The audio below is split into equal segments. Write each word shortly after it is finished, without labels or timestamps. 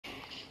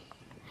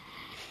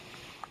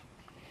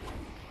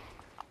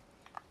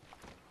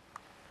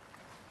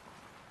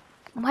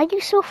Why are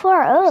you so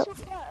far up?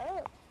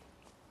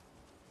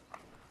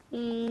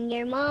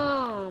 Your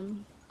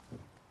mom.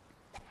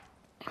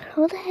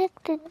 Who the heck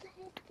did...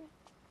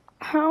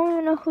 I don't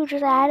even know who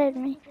just added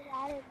me.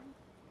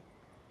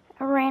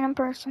 A random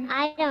person.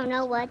 I don't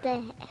know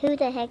who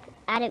the heck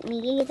added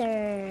me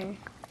either.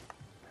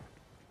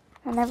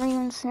 I never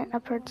even sent a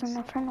person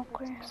a friend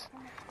request.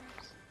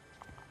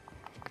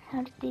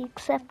 How did he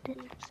accept it?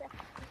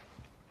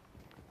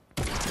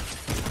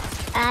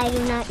 I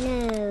do not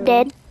know.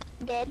 Dead.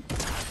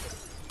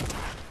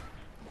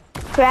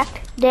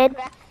 Cracked. Dead.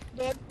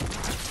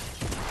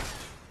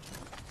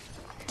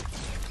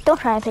 Don't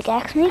try and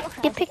pickaxe me.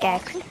 Get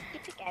pickaxed.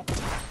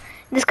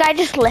 This guy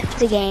just left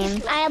the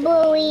game. I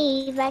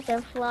believe I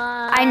can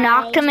fly. I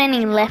knocked him and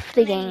he left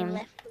the game.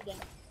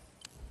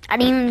 I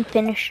didn't even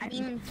finish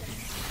him.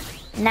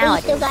 Now I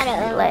still did. got He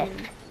left.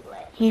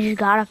 He just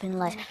got up and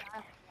left.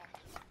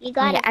 You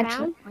got a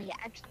crown?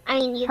 I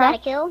mean, you got a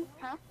kill?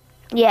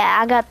 Yeah,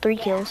 I got 3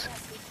 kills.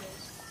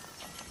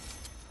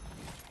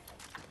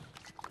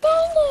 Dang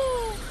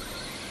it!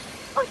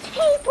 Oh,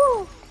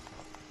 table!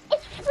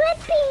 It's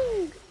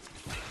flipping!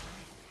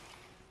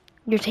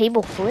 Your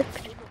table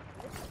flipped?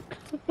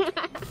 It's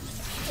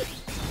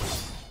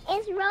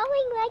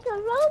rolling like a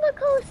roller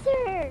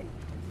coaster.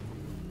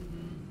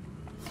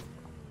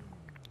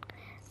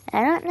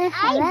 I don't know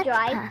how I that's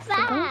drive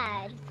possible.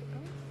 bad.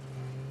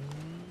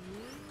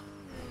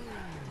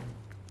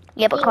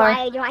 Yeah, but See car.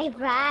 why I drive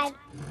bad?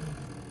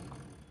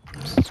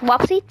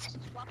 Swap seats?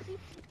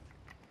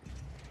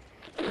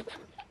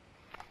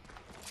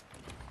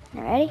 You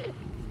ready?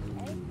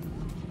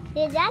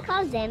 Did that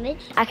cause damage?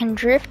 I can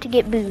drift to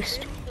get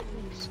boost.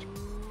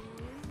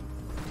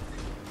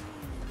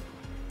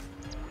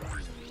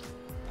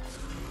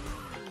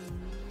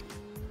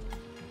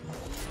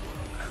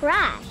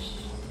 Crash.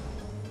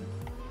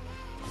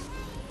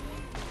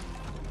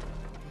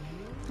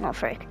 Oh,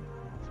 frick.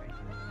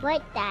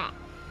 What that?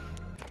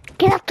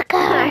 Get out the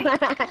car!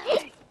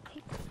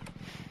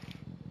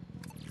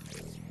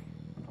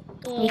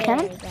 You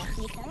coming?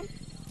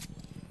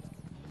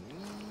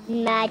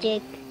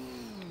 Magic.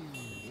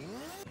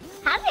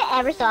 Have you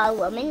ever saw a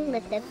woman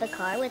lift up a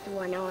car with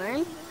one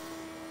arm?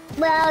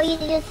 Well, you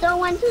just saw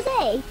one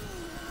today.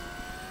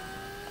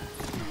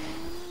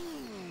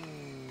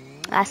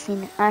 I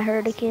seen it. I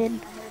heard a kid.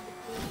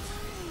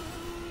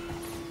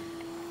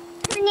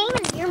 Her name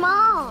is your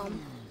mom.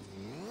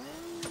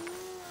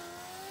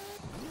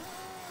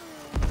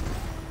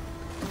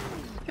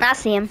 I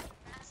see him.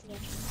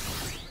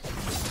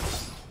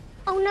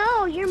 Oh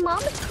no, your mom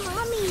is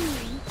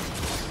coming.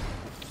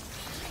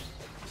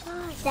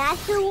 Oh,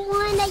 that's the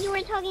one that you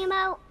were talking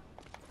about?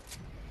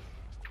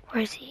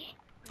 Where is he?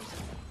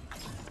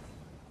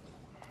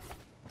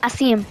 I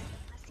see him.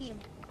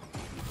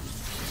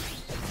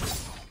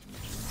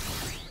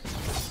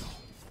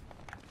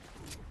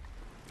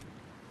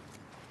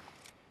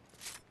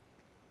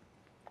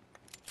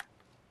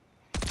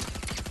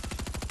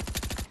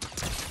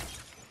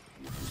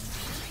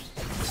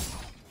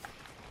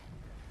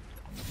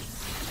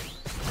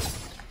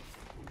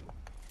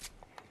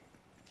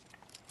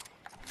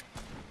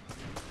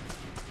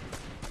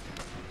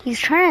 He's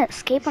trying to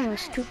escape on a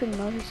stupid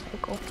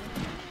motorcycle.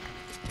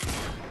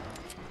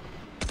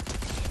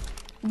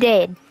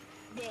 Dead.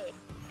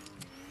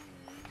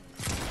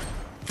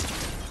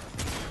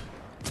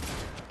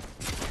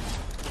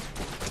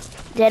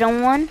 Dead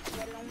on one.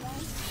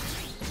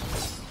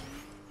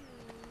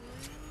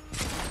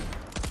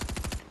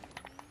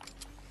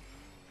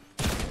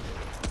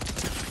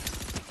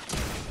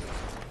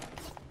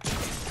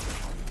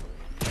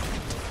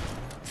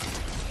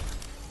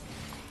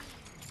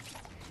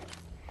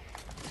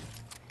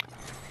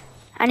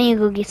 I need to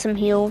go get some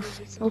heals.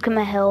 Look at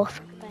my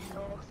health.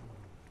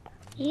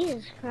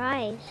 Jesus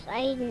Christ,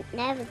 I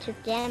never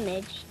took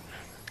damage.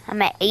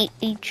 I'm at 8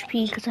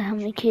 HP because of how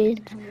many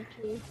kids.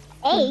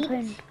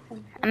 8?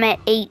 I'm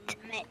at 8.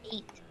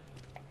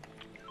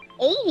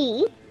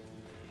 80?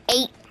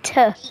 8.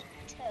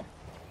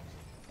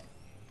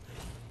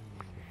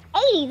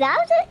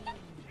 80,000?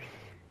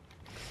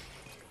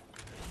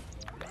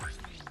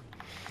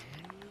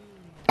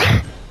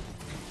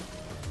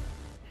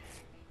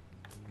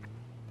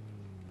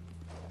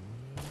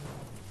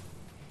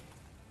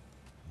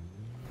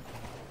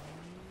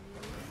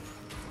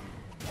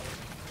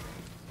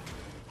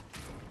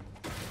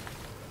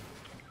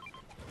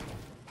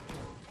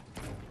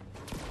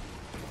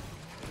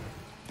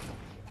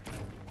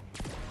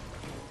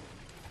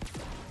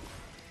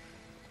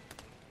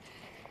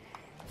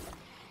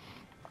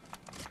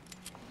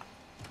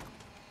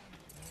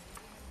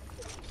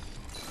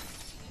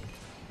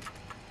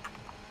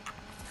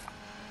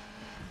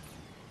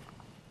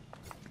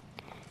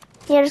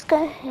 Yeah, just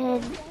go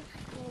ahead.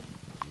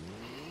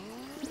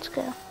 Let's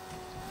go.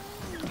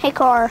 Hey,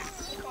 car.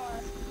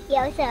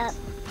 Yeah, what's up?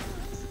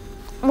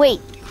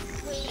 Wait.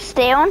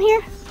 Stay on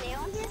here?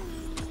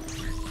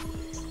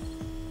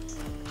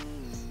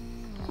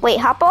 Wait,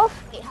 hop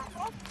off?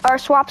 Or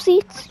swap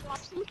seats?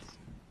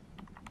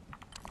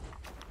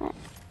 Let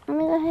me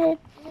go ahead.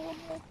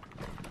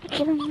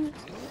 Get him.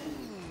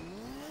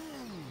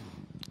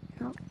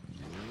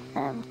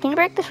 Can you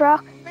break this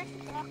rock?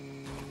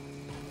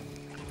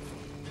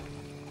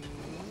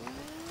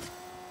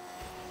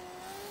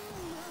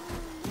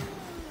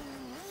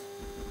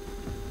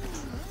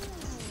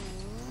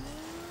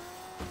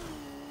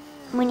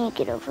 We need to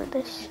get over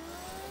this.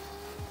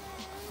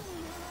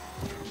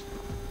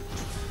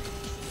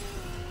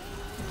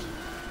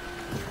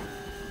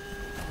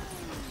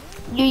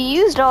 You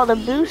used all the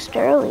boost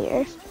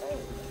earlier.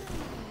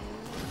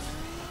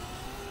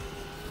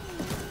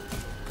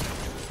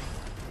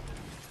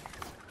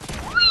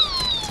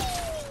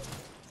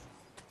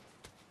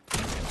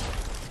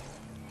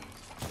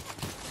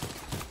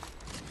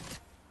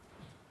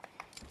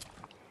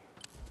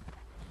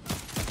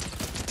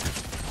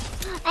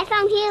 I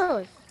found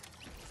heals.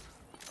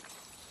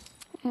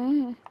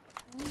 Mm.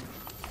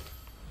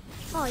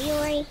 Oh, you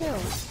already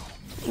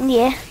healed.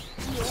 Yeah,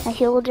 I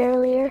healed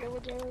earlier.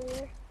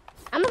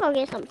 I'm gonna go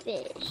get some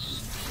fish.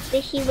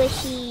 Fishy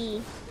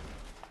wishy.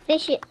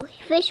 Fish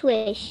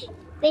wish.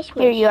 Fish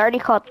Here, wish. you already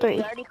caught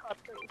 3.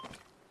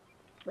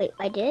 Wait,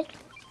 I did?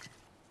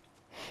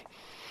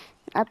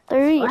 Not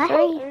 3, What?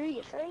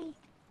 3.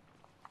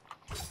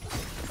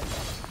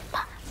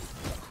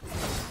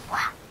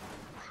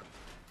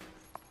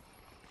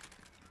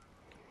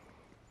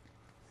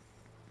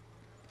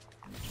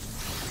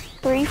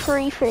 Three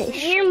free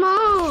fish. Your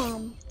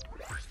mom.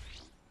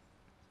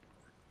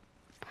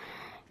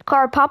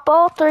 Car, pop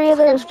all 3 of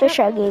those fish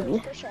I gave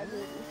you.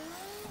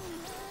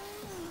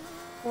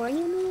 Four,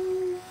 you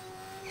mean?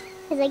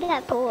 Cause I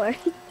got 4.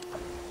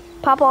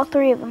 Pop all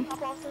 3 of them.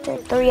 The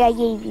 3 I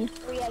gave you.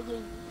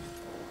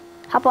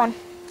 Hop on.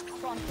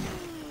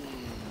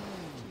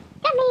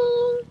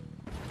 Coming.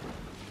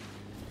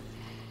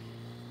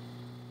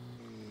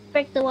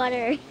 Break the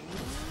water.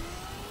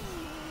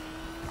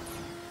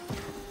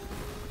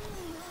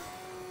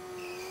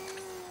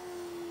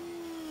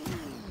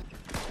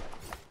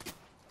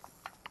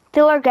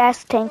 Fill our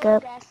gas tank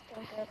up.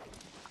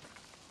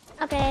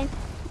 Okay.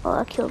 Oh,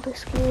 I killed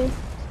this kid.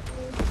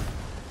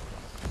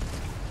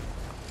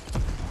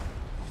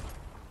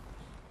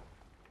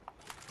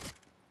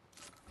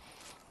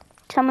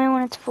 Tell me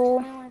when it's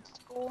full.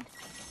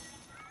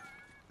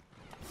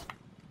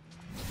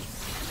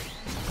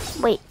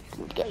 Wait,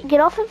 get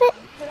off of it?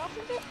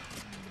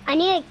 I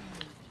need.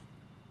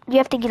 You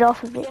have to get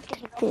off of it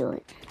to feel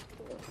it.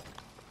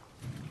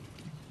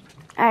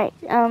 Alright,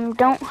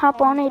 don't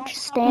hop on it,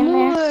 just stand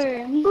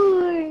there.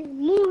 More.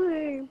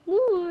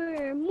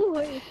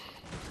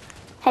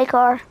 Hey,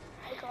 car.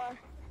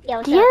 Yeah,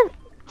 what's Do you up?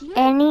 have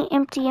any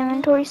empty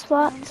inventory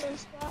spots?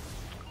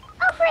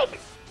 Oh, frick!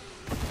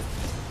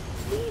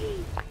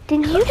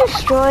 Did you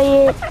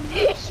destroy it?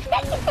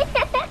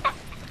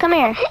 Come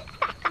here.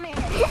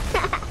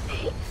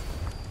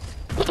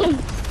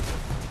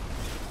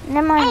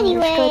 Never mind, you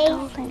destroyed the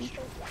whole thing.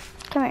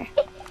 Come here.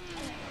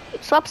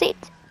 Swap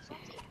seats.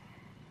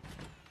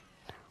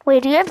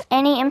 Wait, do you have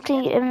any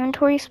empty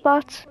inventory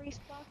spots?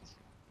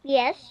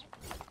 Yes.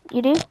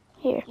 You do?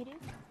 Here.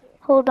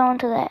 Hold on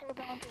to that.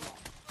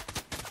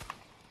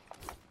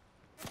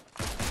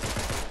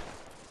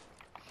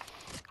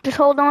 Just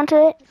hold on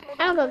to it.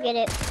 I'll go get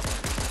it.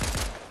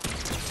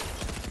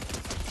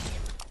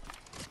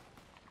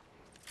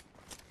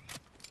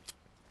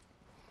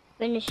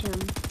 Finish him.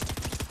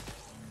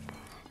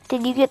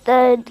 Did you get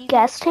the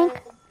gas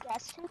tank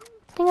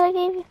thing I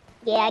gave you?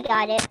 Yeah, I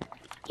got it.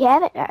 You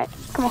have it? Alright,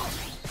 come on.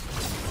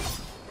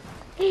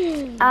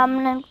 I'm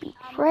gonna be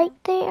right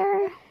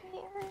there.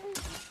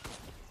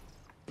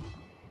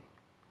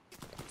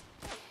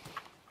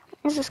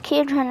 There's this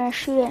kid trying to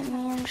shoot at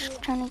me. I'm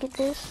just trying to get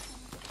this.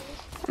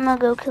 I'm gonna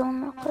go kill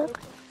him real quick.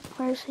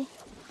 Where is he?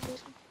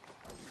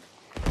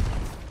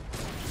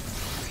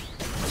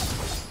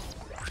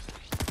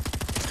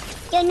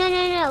 Yo,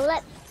 no.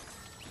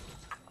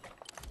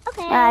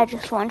 Okay. I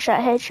just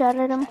one-shot headshot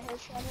at him.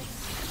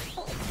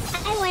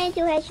 I wanted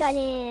to headshot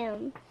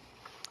him.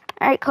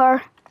 Alright,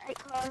 car.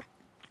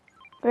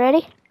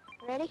 Ready?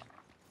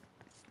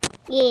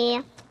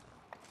 Yeah.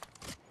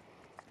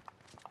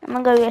 I'm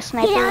gonna go get a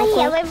sniper Get out real of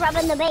here, quick. we're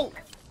robbing the bank.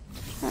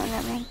 Oh,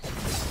 never mind.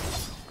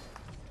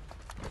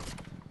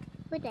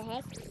 What the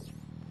heck?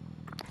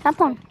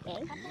 Hop on.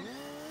 Okay.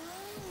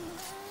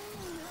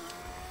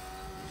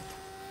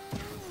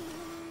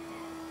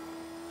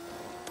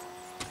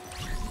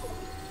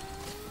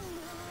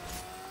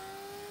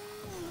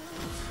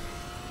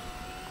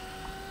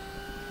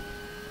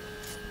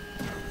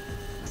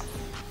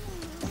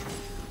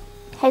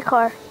 Hey,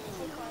 car.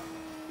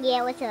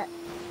 Yeah, what's up?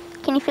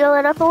 Can you fill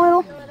it up a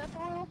little?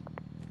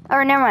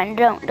 Or never mind.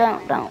 Don't.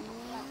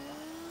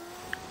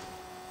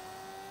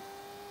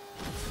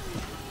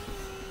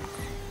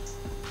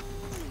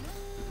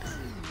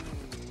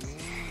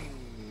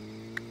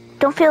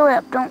 Don't fill it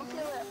up. Don't.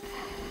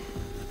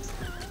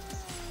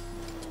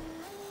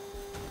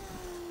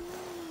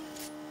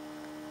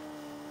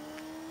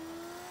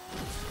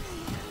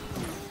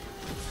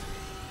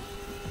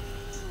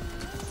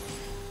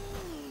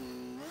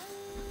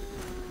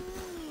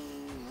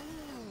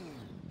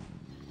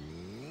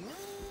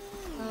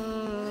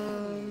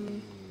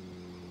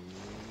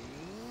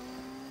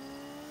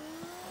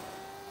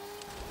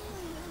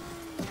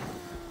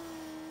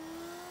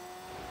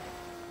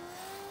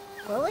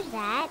 What was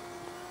that?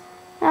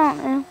 I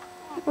don't know.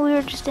 We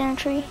were just in a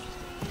tree.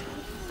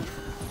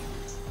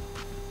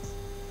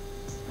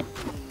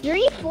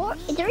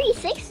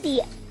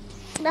 360.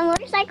 The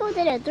motorcycle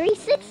did a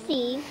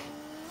 360.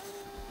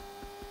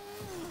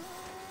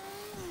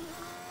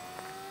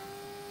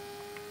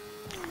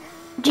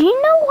 Do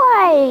you know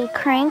why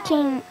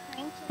cranking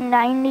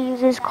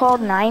 90s is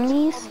called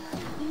 90s?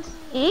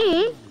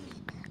 Mm.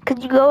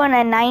 Because you go in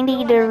a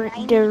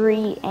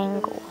 90-degree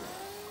angle.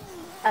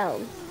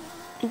 Oh,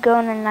 You go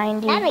in a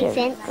 90 that makes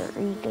sense.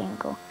 degree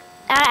angle.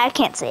 I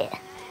can't say it.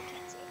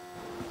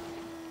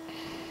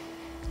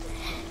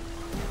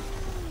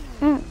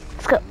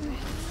 Let's go.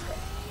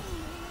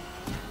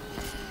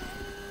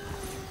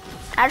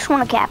 I just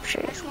want to capture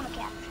it.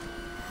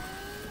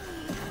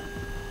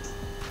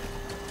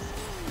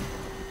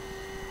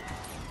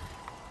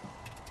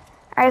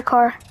 Alright,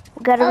 car.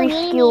 We gotta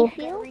refuel.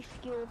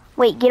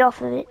 Wait, get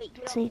off of it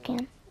so you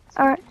can.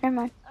 Alright, never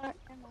mind.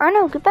 Or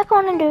no, get back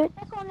on and do it.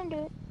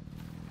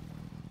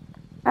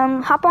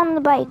 Hop on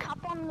the bike.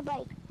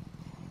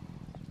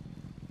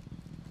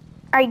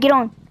 Alright, get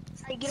on.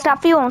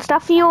 Stop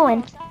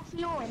fueling.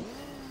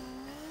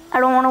 I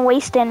don't want to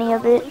waste any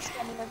of it.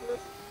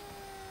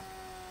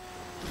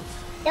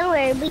 Don't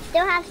worry, we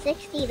still have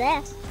 60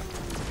 left.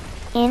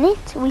 In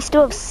it? We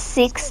still have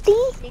 60?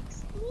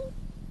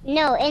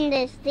 No, in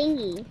this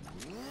thingy.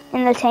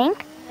 In the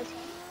tank?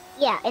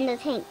 Yeah, in the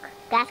tank.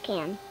 Gas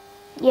can.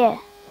 Yeah.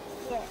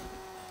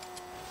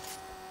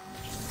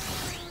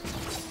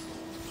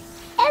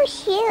 Oh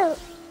shoot!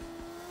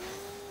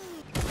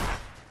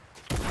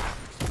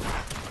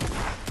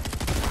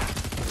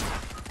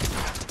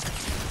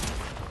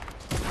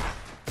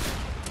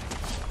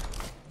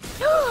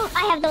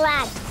 I have the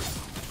lag.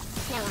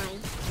 Never mind.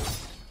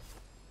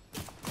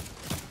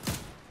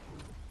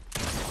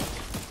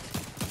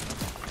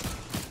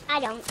 I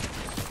don't.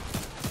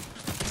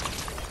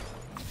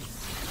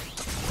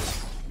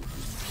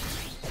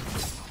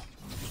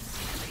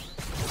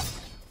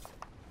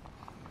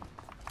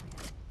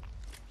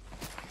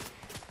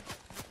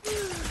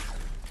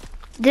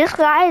 This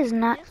guy is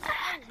not.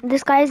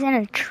 This guy's in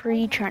a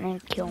tree trying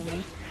to kill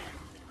me.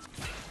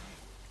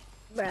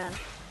 Bruh.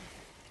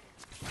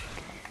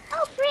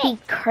 Oh, frick! He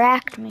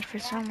cracked me for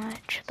so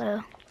much,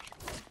 though.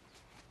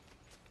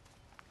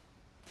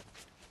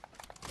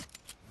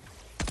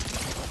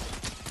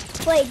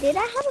 Wait, did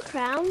I have a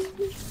crown?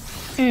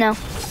 No.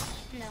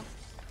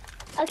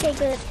 Okay,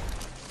 good.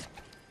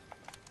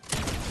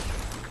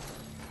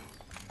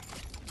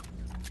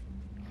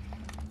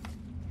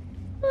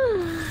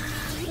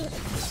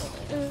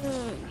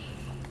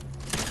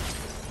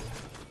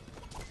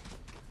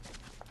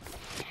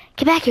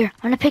 Get back here.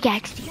 I'm gonna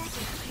pickaxe you.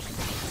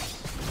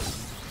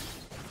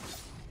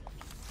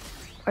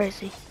 Where is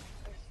he?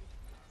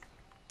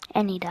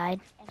 And he died.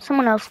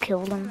 Someone else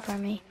killed him for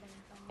me.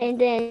 And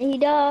then he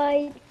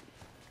died.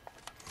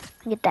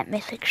 Get that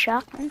mythic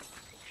shotgun.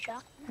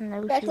 And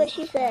those That's what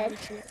she said.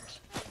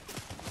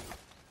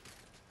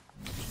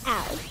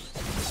 Ow.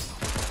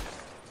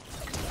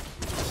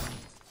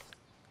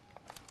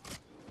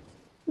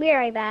 Be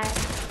right back.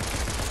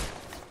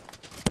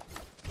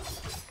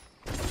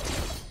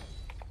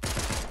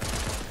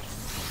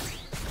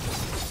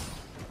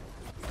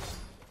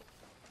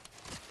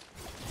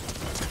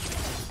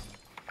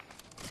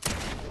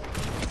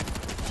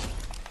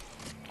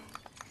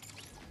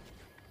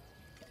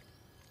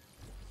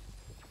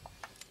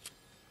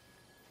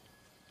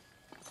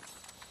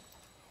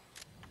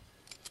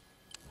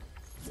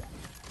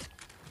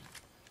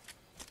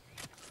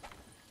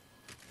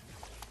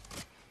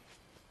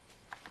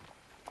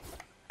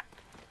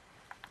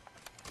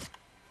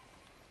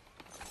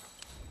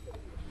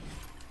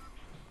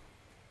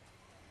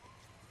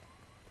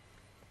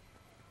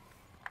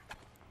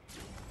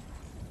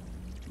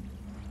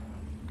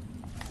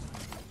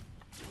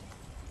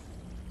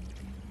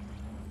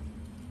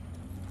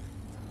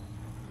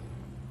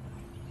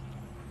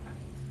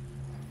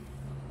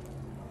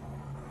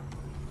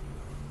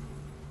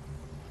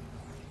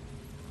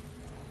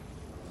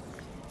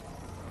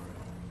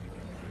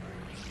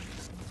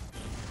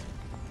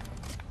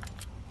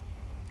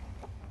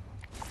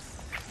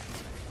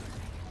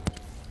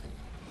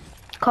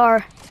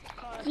 Car.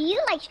 Do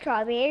you like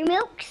strawberry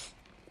milks?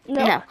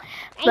 No.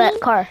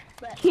 But car.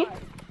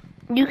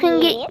 You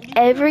can get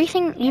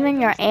everything, even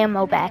your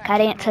ammo back. I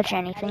didn't touch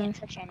anything.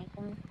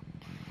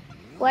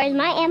 Where's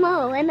my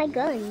ammo and my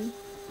gun?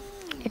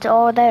 It's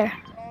all there.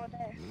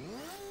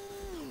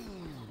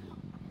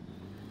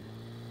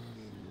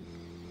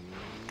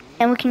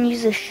 And we can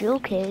use the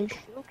shield cage.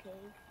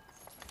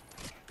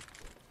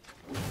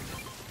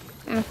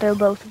 I'm gonna throw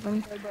both of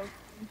them.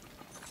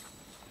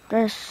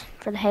 Just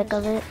for the heck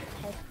of it.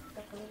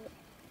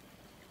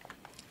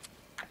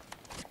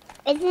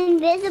 It's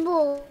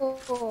invisible.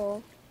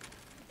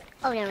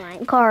 Oh, never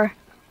mind. Car.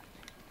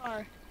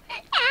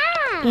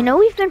 Ah! You know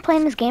we've been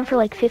playing this game for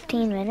like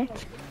 15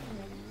 minutes.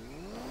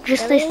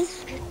 Just Really?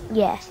 this.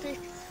 Yeah.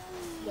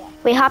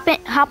 Wait,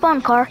 hop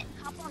on, car.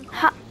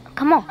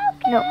 Come on.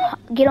 No,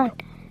 get on.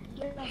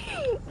 Go,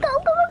 go,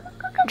 go,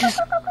 go, go, Just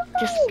go, go, go, go.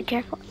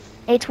 careful.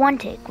 It's one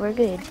tick. We're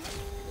good.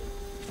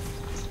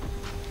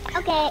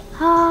 Okay.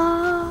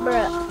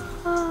 Bruh.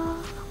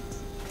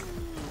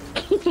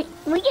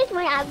 We just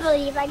went, I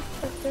believe I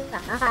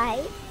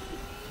survived.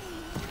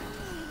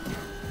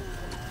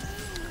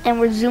 And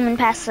we're zooming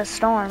past the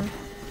storm.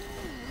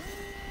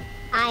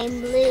 I'm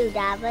blue,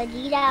 Dabba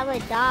dee dabba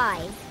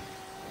die.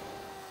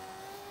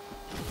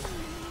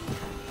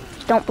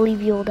 Don't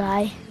believe you'll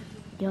die.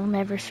 You'll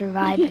never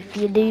survive if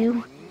you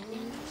do.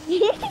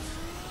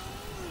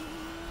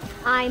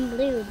 I'm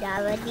blue,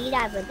 dabba dee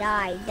dabba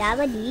die.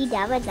 Dabba dee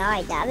dabba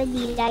die. Dabba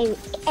dee die.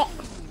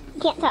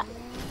 Can't talk.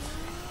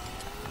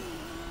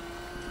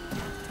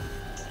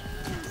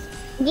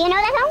 Do you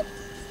know that song?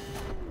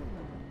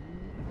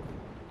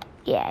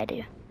 Yeah, I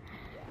do.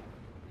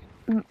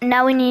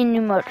 Now we need a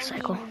new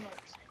motorcycle.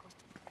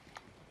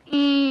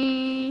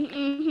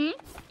 Mm-hmm.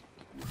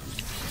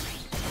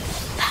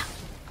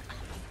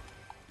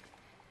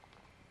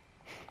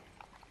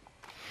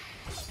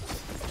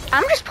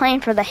 I'm just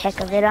playing for the heck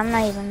of it. I'm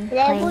not even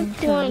playing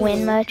to 20.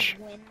 win much.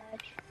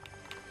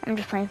 I'm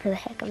just playing for the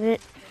heck of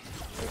it.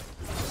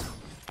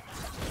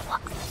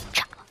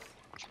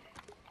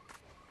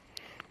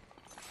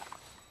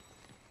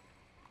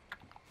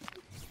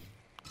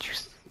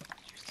 Juice.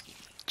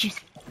 Juice.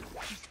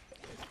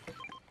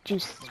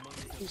 Juice.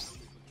 Juice.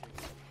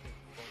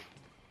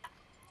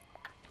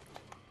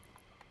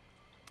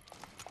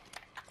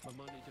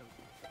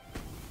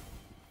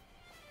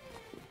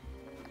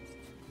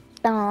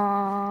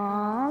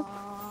 Dun.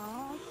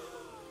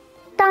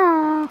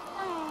 Dun.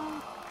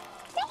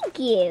 Thank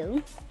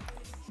you.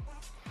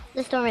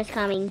 The storm is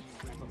coming.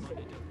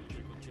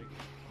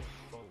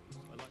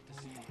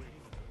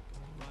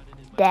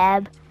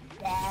 Dab.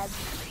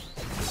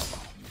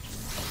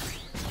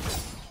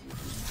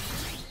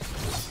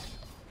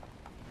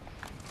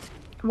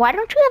 Why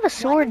don't you have a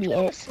sword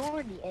yet?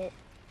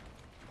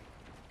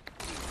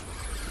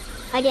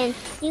 I didn't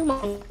see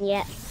one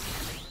yet.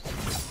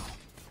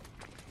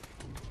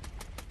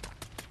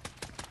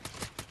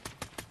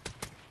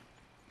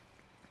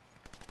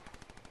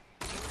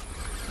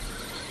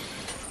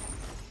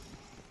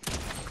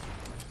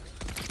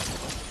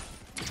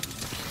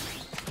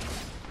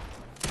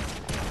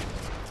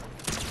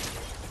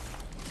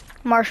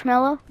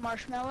 Marshmallow?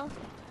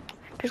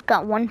 Just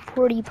got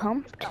 140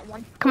 pumped.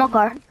 Come on,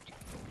 car.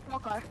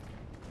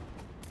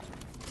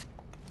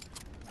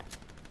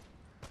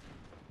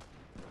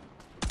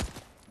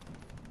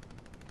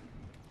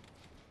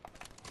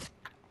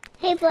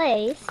 Hey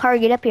Blaze, Car,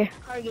 get up here.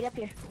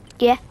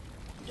 Yeah.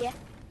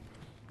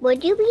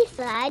 would you be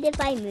sad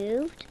if I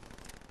moved?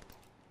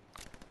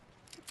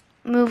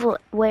 Move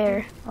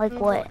where? Like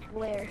what?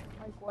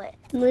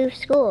 Move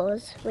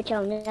schools, which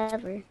I'll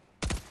never.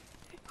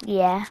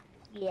 Yeah.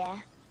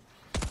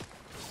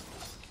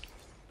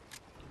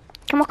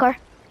 Come on, car.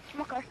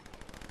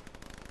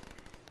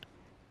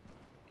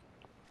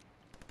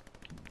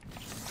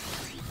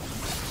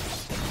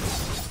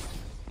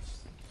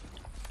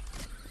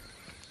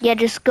 Yeah,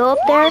 just go up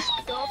there.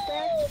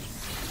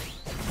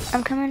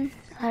 I'm coming.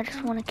 I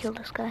just want to kill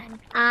this guy.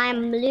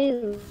 I'm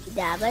blue,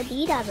 dabba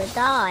dee dabba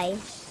die.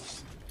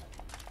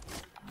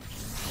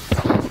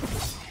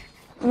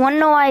 Wanna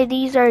know why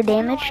these are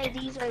damaged?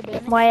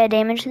 Why I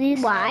damaged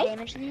these? Why?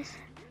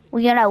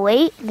 We gotta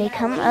wait. They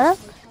come up.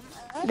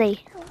 Look.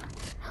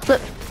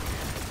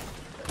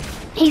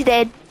 He's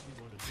dead.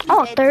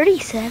 Oh,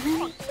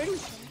 37.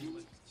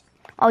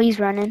 Oh, he's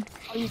running.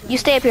 You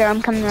stay up here.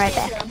 I'm coming right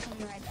back.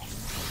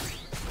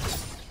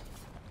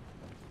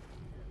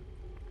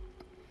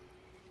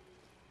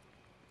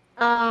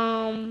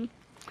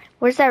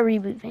 Where's that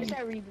reboot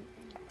thing?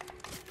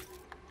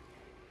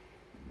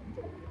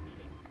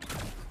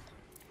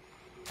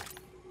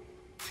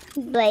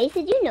 Blaze,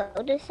 did you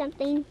notice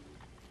something?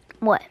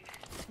 What?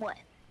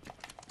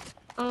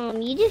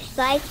 You just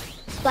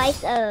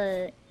slice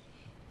a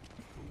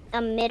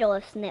middle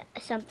of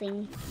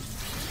something.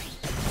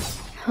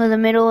 Oh, the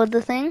middle of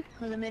the thing?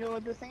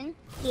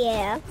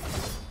 Yeah.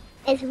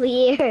 It's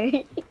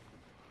weird.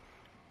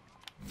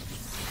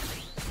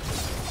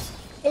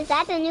 Is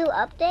that the new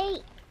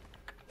update?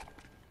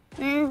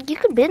 You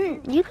could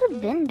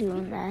been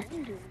doing that.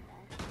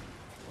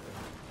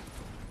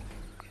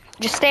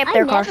 Just stay up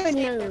there, car. I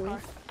never knew.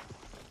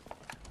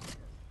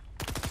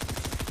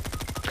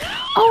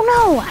 Oh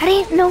no! I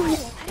didn't know.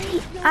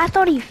 I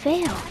thought he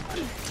failed.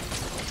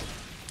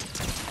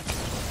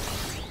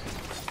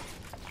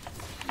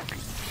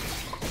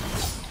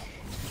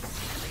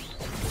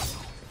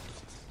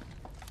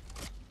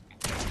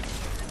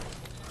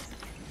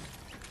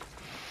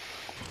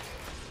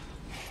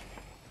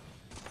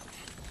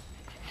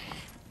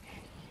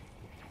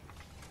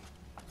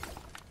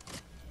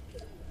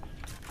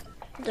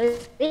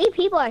 Three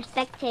people are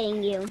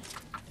spectating you.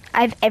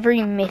 I have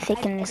every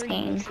mythic in this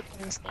game.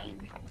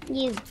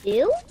 You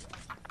do?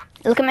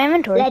 Look at my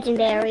inventory.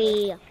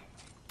 Legendary.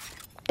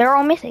 They're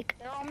all mythic.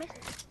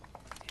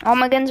 All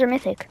my guns are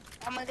mythic.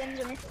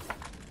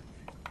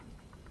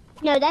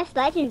 No, that's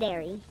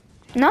legendary.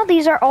 No,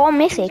 these are all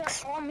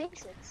mythics.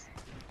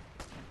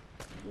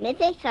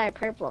 Mythics are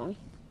purple.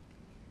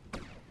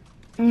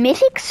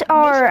 Mythics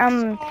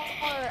are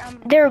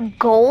they're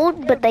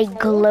gold, but they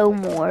glow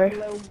more.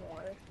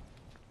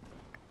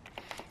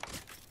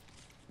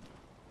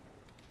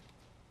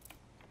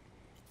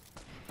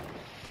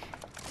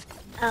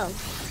 Oh.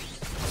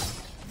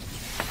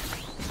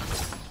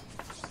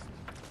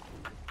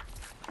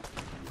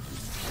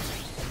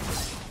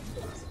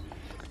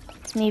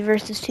 It's me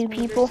versus two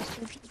people.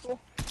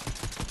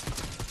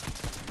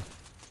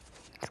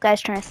 This guy's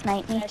trying to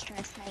snipe me.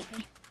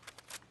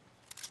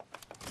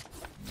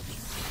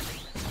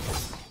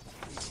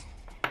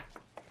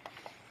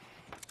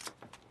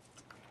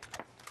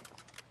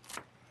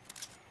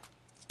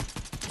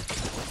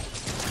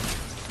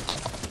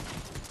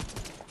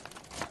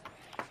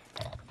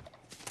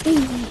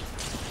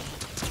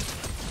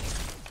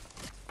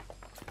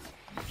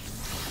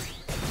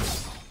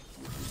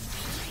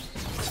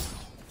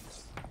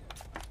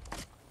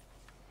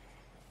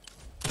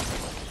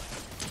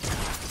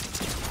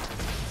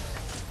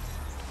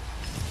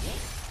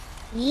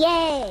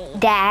 Yay!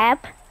 Dab.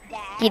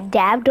 Get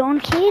dabbed on,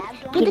 kid.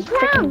 Get the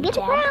crown, frickin' get the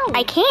dabbed. crown.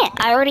 I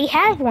can't. I already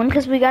have one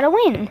because we gotta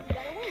win.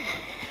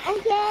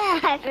 Oh yeah,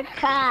 I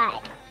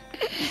forgot.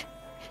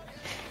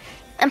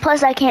 And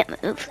plus, I can't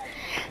move.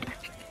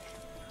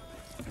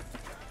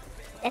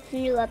 That's a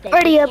new update.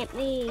 Ready You up. can't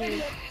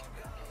move.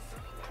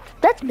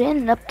 That's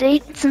been an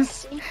update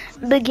since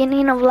the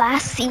beginning of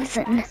last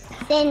season.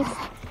 Since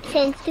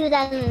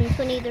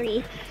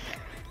 2023.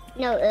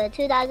 No,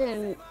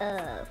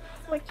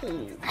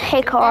 2014.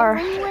 Hey, Car.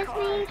 Is that when it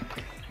was made?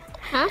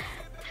 Huh?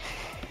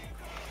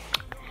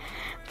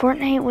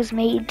 Fortnite was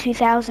made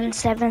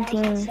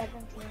 2017.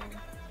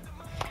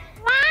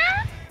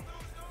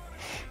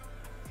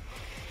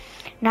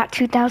 Not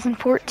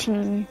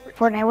 2014.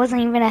 Fortnite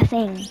wasn't even a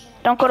thing.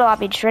 Don't go to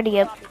lobby, just ready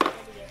up.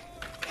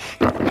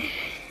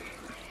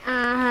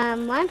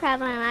 One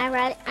problem,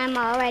 I'm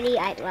already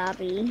at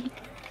lobby.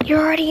 You're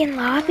already in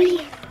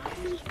lobby?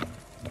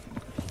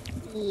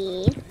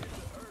 Yeah.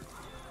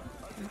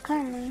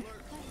 Okay.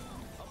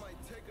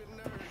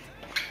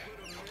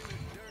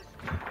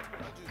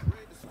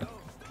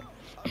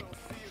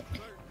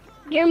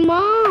 Your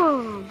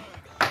mom.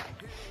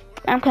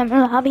 I'm coming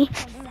to lobby.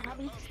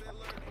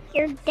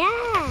 Your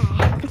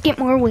dad. Get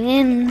more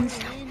wins.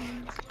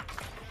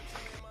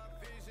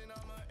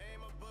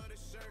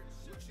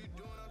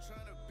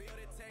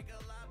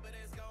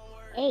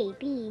 A,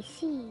 B,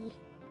 C.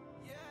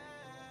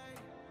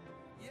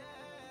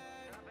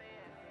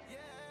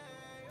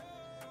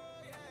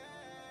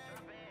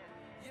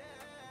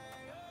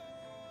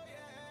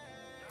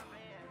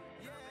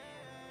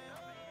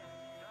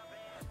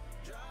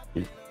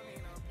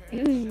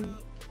 I'm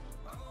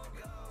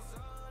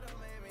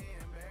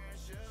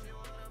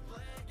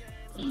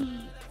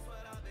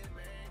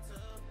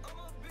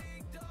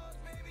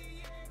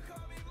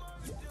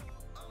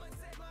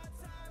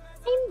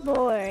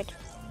bored.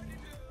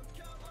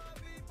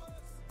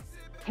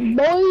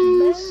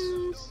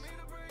 Boys,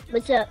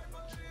 What's up?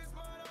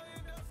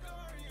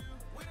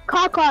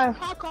 car.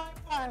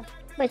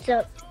 What's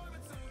up?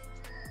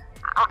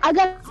 I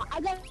got.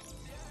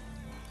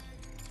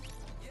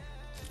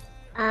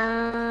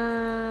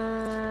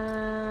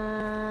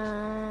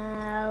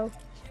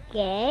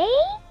 Okay.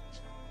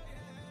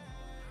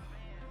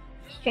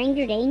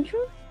 Stranger danger?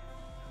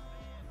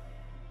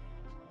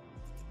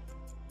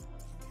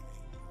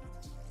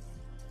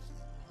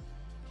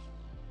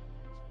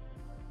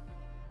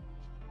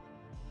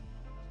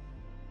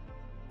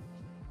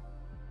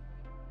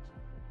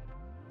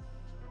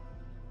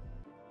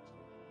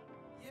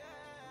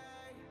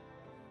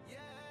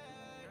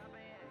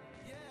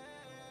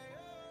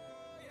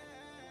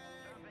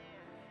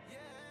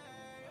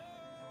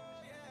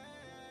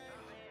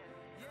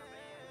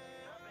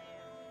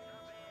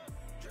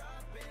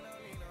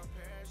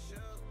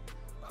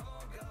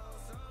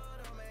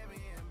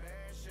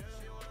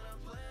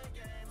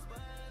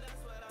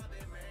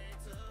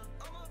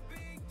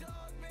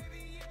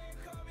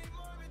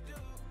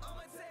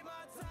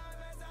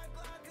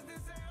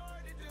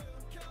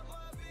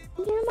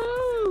 Your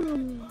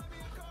mom.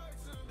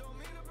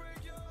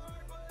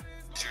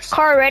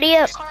 Car, ready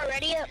up.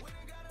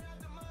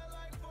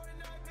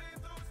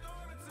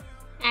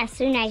 As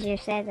soon as you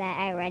said that,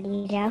 I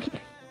readied up.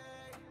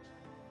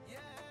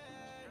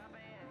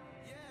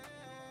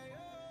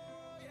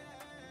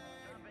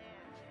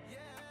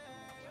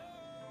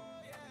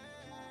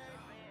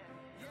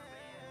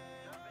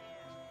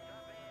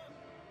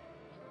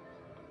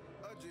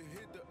 I just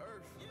hit the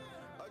earth.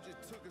 I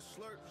just took a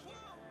slurp.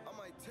 I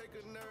might take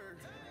a nerd,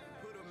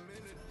 put him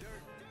in the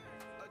dirt.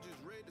 I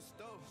just read the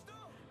stove.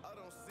 I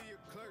don't see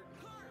a clerk.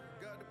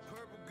 Got the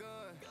purple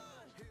gun.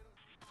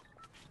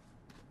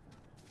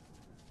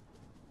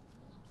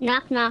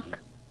 Knock, knock.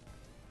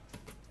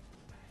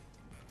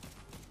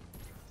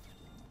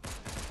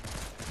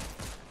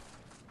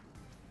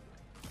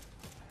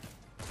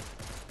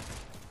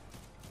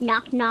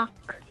 Knock, knock.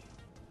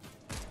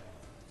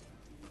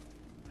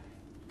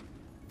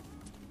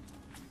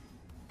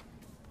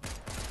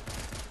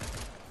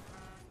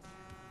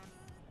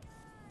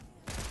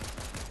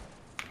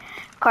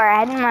 Car,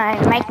 I had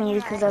my mic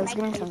muted because I was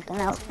doing something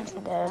else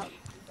in the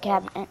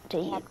cabinet to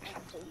eat.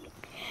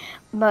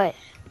 But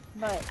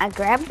I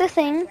grabbed the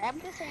thing,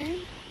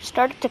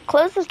 started to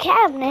close the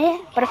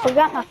cabinet, but I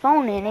forgot my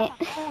phone in it.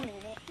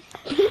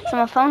 So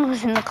my phone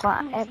was in the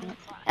cabinet.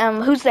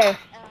 Who's there?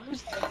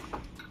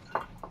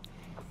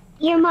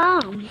 Your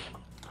mom.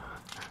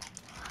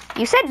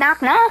 You said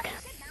knock knock.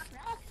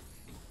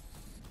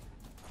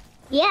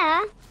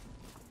 Yeah.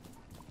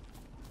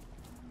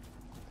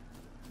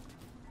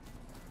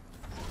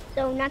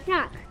 So knock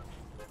knock.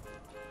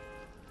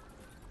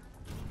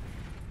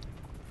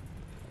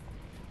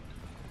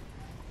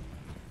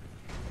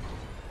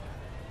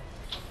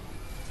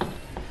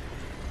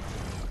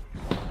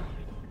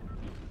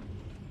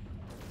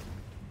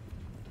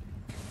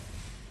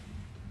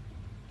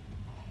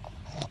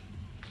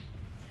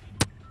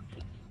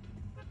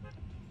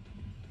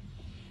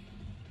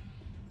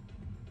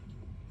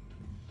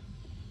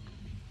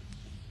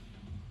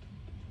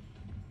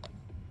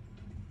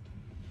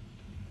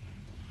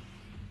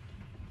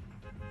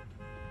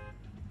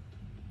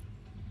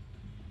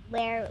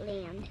 Where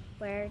land?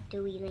 Where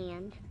do we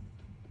land?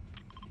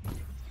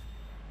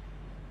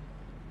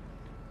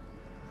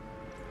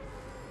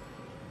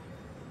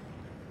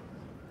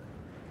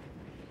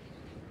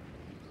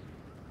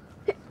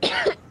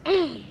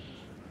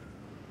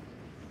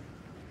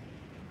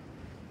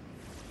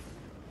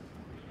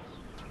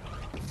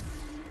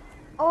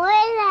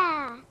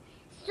 Hola,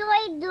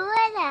 soy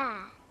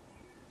Dora.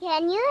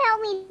 Can you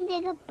help me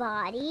dig a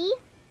body?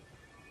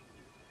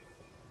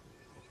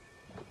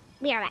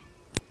 Be right back.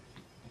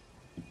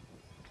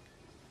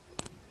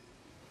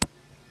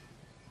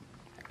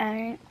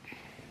 Alright.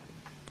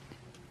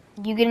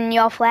 You getting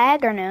your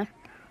flag or no?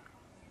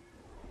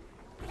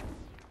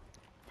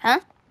 Huh?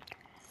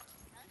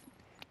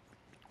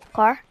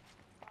 Car?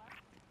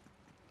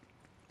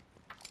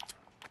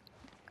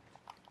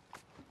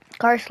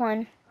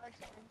 Carsland.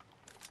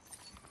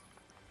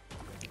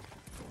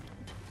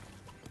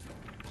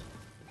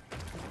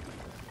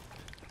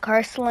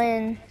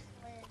 Carsland.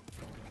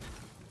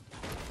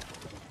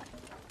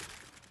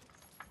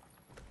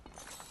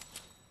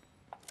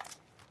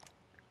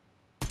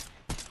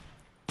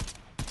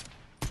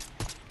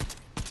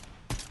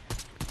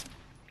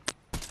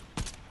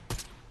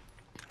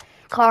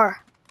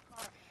 Car.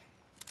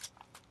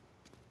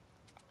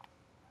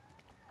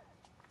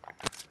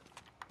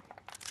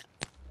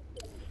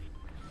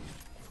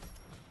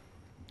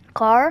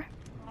 Car?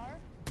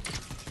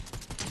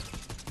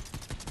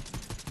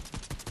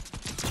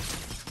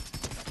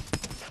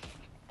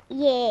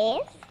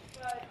 Yes.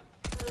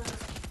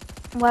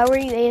 Why were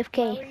you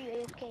AFK?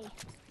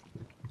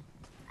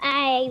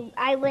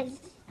 I was.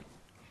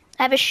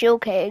 I have a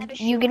shield keg.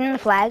 You getting the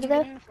flag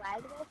though?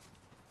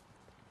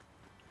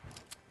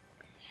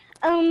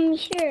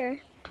 Sure.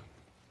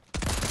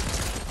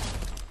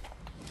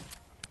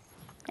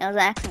 I was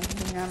asking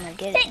if you normally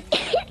get it.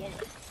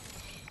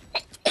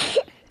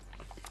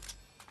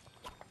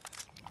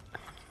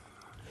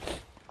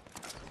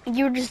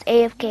 You were just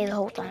AFK the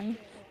whole time.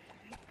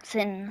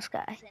 Sitting in the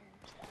sky.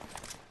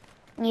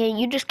 Yeah,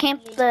 you just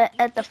camped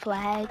at the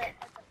flag.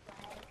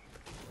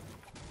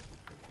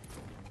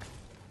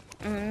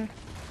 You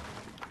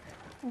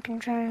can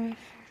try.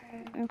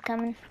 I'm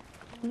coming.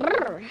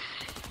 Brr.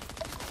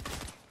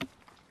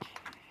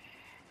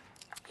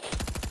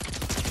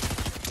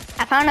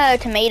 I found a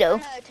tomato.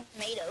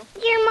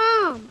 Your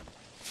mom.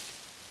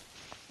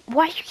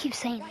 Why do you keep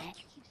saying that?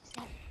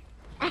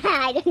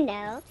 I don't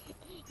know.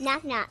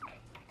 Knock knock.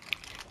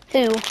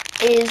 Who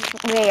is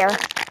where?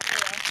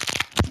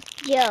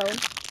 Joe.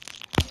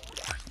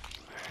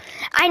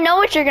 I know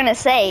what you're gonna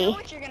say.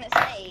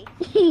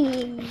 This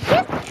is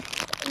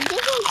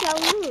Joe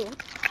who?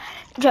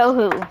 Joe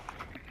who?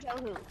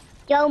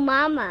 Joe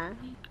Mama.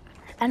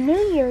 I knew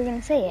you were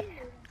gonna say it.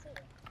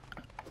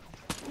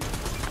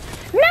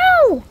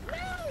 No!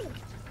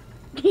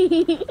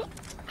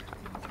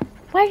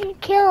 Why did you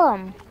kill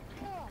him?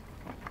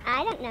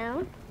 I don't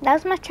know. That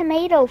was my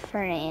tomato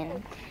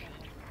friend.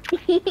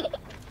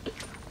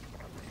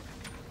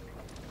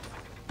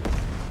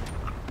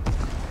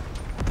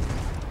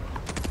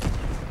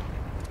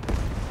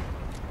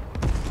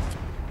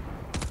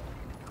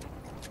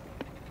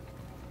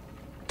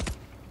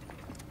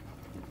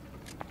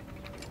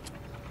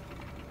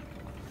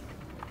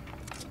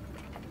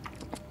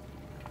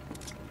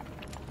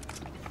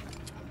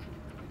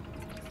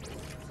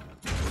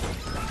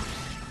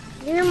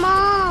 Your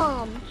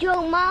mom.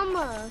 Joe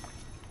Mama.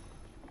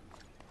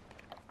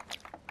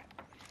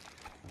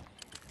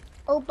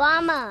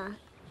 Obama.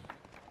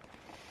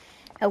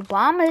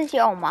 Obama's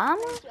your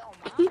mama?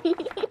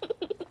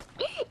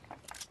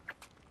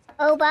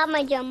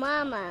 Obama, Joe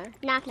Mama.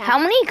 Knock knock. How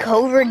many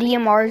covert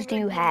DMRs do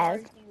you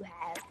have?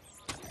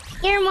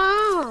 Your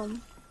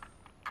mom.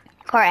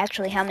 Car,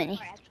 actually, how many?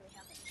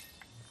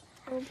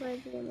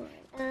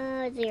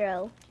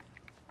 Zero.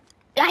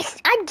 I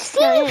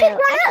see you pick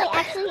one up.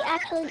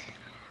 Actually,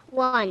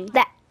 one.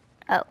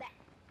 Oh.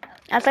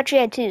 I thought you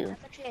had two.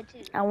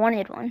 I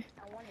wanted one.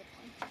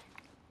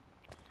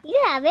 You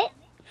have it.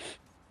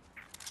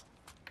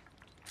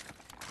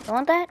 You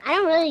want that? I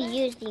don't really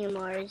use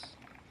DMRs.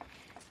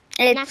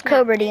 It's Knock, knock.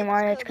 Cobra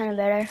DMR. It's kind of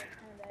better.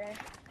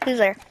 Who's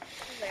there?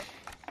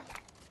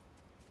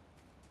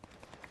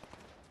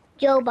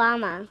 Joe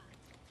Obama.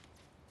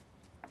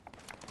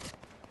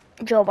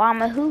 Joe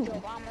Obama. Who?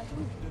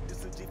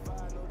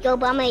 Joe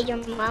Obama is your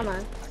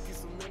mama.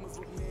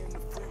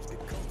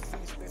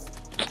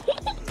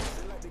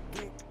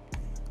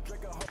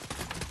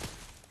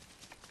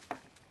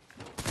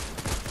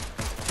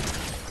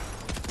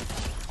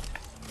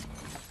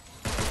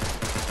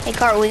 Hey,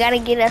 Car, we gotta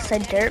get us a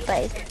dirt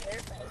bike.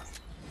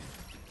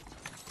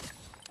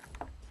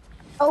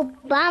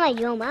 Obama,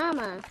 your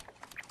mama.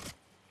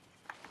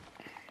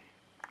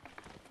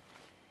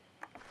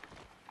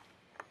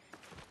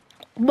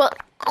 But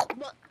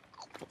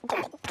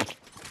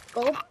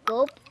Gulp,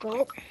 gulp,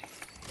 gulp.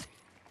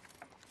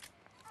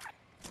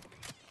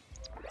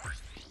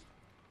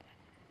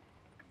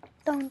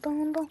 dun,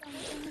 dun, dun,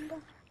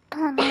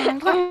 dun, dun,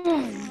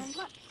 dun,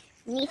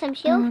 Need some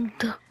shield?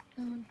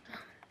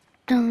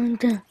 dun,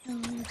 dun,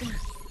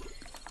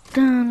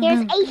 dun,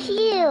 Here's dun, a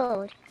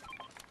shield.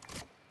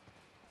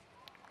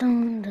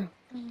 dun, dun,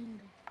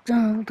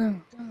 dun, dun,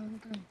 dun,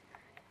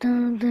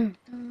 dun, dun,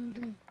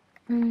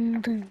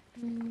 dun,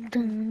 dun,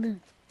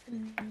 dun.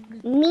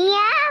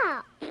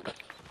 Meow.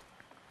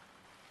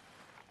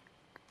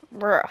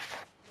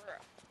 Rough.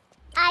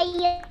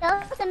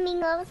 Adios,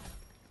 amigos.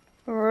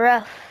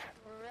 Rough.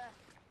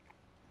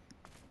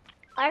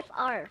 Arf,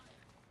 arf.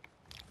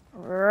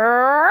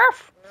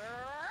 Rough.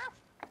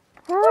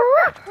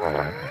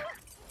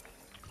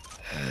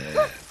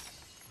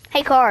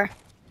 Hey, Car.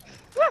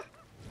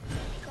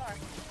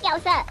 Yeah,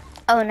 what's up?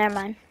 Oh, never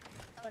mind.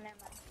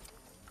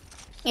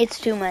 It's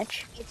too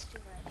much.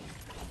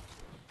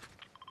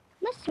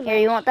 What's too Here,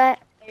 you want that?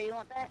 much?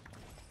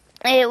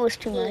 It was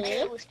too much.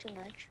 Yeah.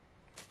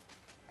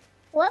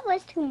 What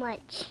was too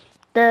much?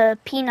 The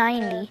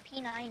P90.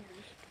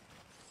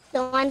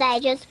 The one that I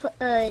just put,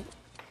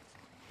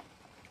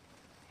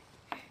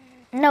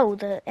 No,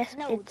 the S.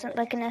 It's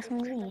like an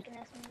SMG.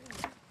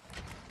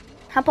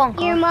 Hop on,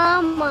 your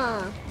Car.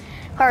 mama.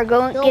 Car,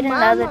 go Your get in the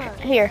other. mama.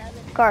 Here,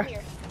 Car.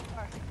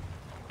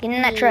 Get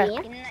in that truck.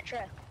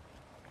 Yeah.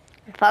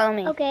 Follow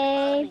me.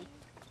 Okay.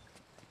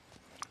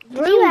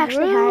 Did you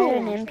actually hire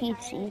an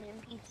NPC?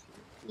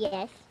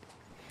 Yes.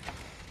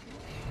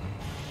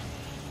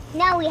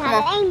 Now we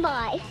have Come an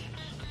aimbot.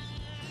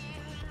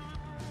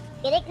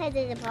 Get it? Because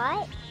it's a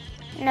bot?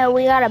 No,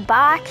 we got a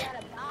bot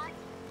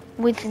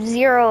with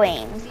 0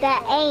 aim.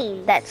 That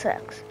aim. That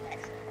sucks.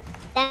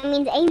 That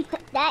means aim.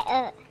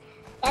 That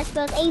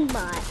spells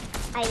aimbot.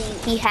 I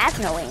think. He has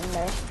no aim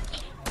though.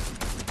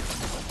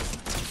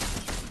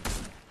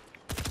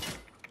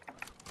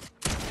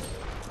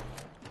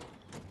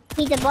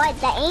 He's a bot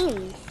that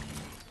aims.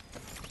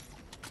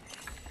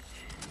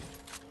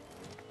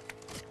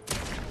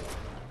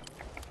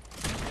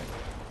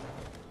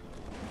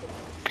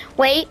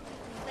 Wait.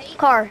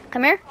 Car,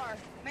 come here.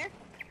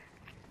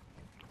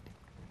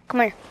 Come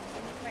here.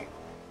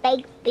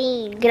 Fake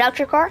beam. Get out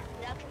your car.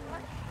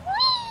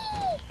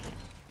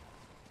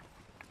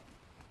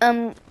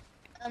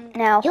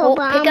 Now pick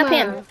up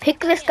him. Obama. Pick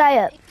this guy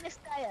up.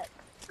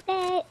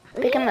 Okay.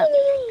 Pick him up.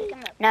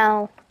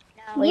 Now,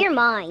 wait. You're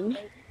mine.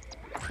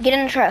 Get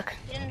in the truck.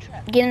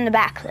 Get in the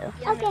back though.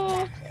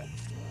 Okay.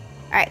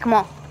 Alright, come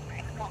on.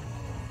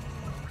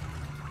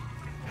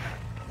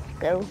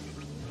 Go.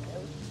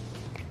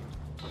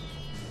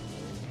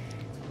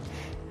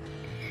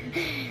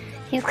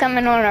 He's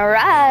coming on a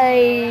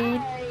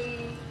ride.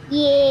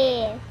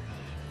 Yeah.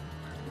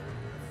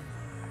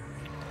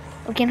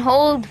 We can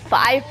hold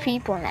 5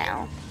 people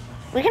now.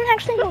 We can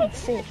actually hold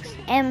 6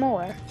 and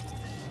more.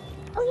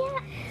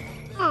 Oh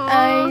yeah.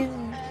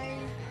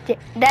 Aww.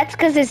 That's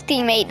because his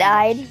teammate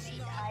died.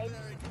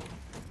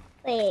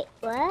 Wait,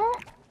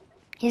 what?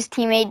 His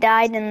teammate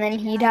died and then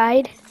he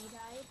died.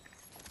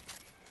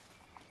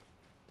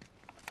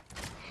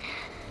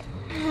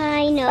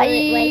 I know Bye.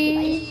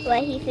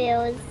 what he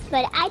feels,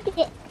 but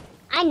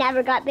I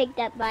never got picked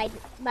up by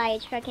a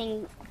truck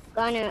and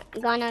gone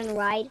on a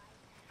ride.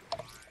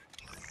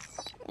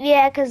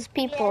 Yeah, because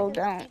people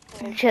don't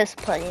just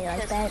play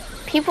like that.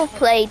 People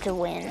play to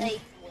win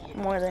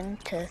more than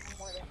to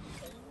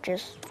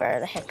just for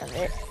the heck of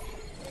it.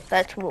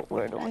 That's what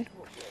we're doing.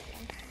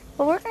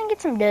 But we're gonna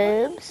get some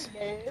dubs.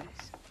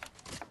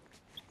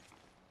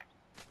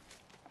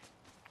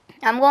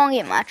 I'm gonna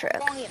get my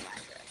truck.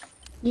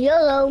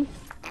 YOLO.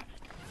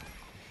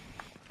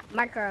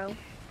 Marco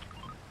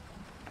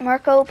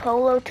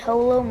Polo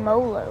Tolo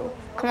Molo.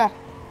 Come on.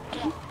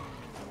 Get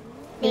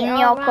They in all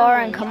your car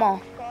run. and come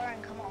on.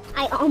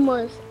 I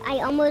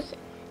almost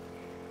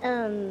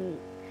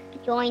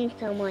joined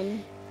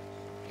someone.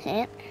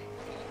 Yeah.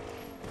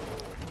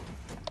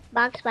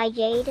 Boxed by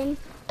Jaden.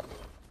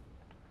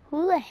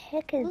 Who the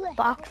heck is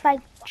Box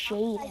like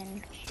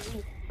Jaden?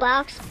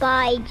 Boxed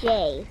by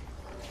Jay.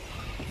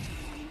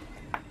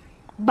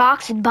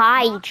 Box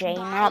by J,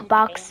 not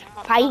box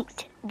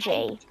fight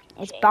J.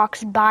 It's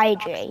box by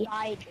J.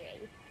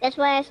 That's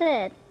what I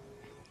said.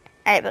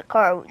 Alright, but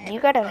Carl, you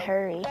gotta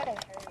hurry.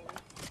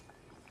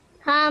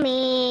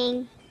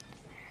 Coming.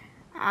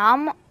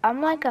 I'm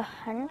like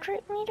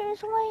 100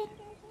 meters away.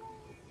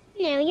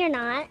 No, you're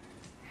not.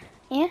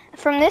 Yeah,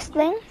 from this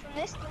thing.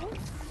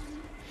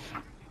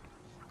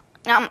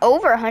 I'm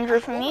over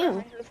 100 from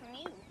you.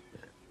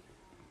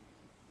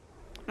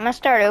 I'm gonna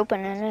start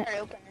opening it.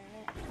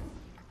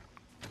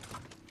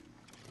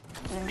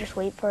 And just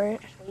wait for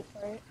it.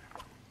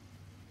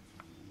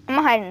 I'm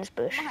gonna hide in this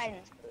bush.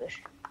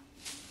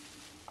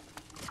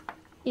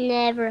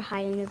 Never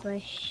hide in the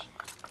bush.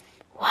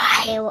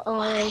 Why? They will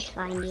always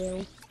find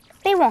you.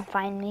 They won't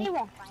find me.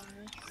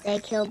 They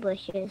kill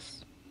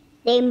bushes.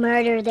 They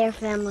murder their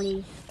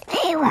families.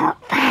 They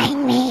won't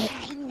find me.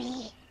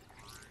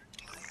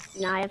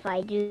 Not if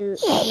I do.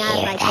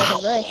 Not if I kill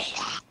the bush.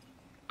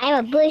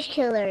 I'm a bush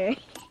killer.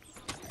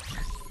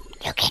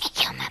 You're gonna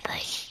kill my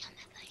bush.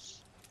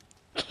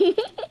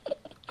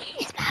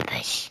 It's my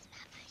bush.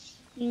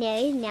 No,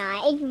 it's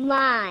not. It's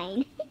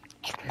mine.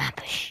 It's my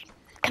bush.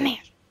 Come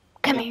here.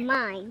 Come It's here.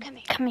 mine.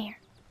 Come here.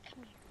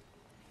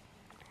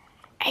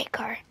 Hey,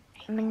 Car.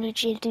 I'm gonna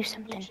need you to do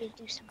something.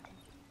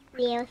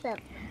 Yeah, what's up?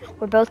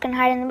 We're both gonna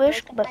hide in the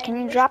bush, but can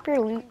you drop your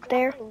loot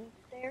there?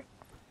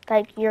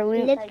 Like your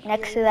loot Look.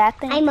 next to that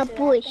thing? I'm a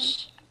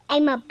bush.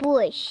 I'm a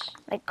bush.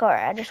 Like, Car,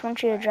 I just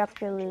want you to drop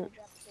your loot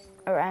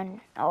around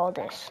all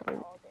this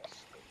loot.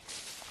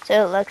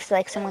 So it looks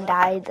like someone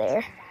died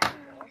there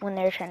when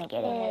they were trying to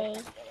get in. Hey.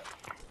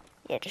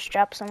 Yeah, just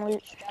drop some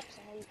loot.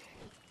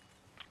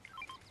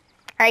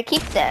 Alright,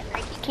 keep that.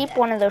 Keep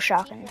one of those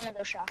shotguns.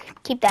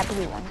 Keep that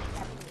blue one.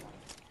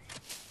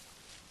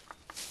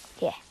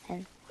 Yeah,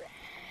 and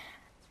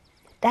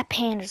that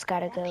panda's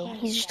gotta go.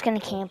 He's just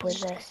gonna camp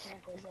with us.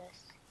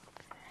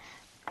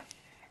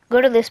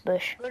 Go to this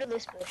bush.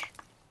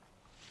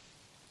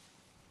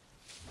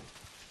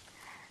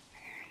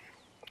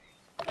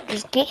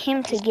 Just get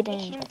him to get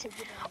in.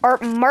 Or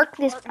mark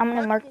this. I'm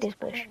gonna mark this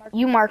bush.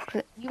 You mark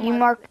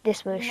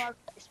this bush.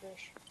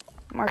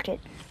 Mark it.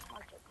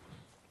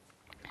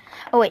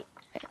 Oh wait.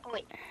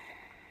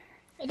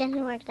 It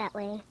doesn't work that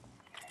way.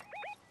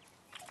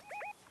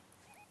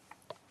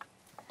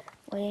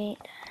 Wait.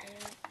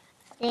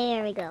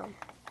 There we go.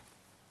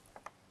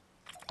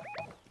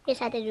 Just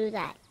had to do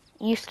that.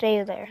 You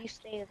stay there.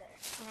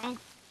 Okay.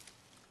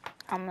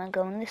 I'm gonna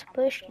go in this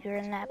bush. You're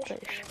in that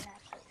bush.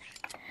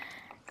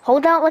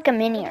 Hold out like a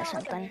mini or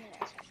something.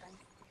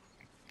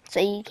 So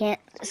they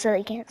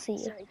can't see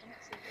you.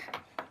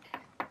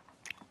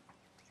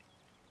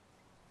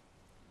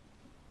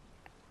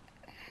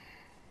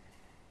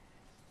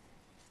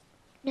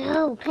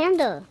 No,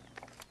 panda.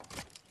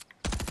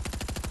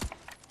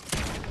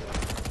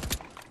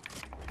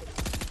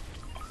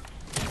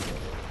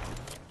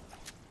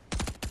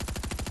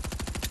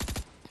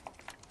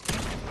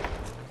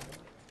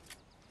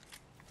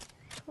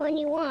 What do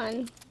you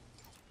want?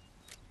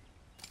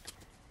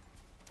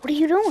 What are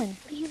you doing?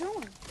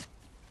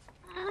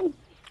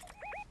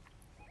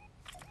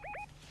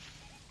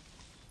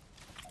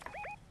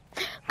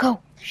 Go.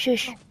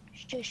 Shush.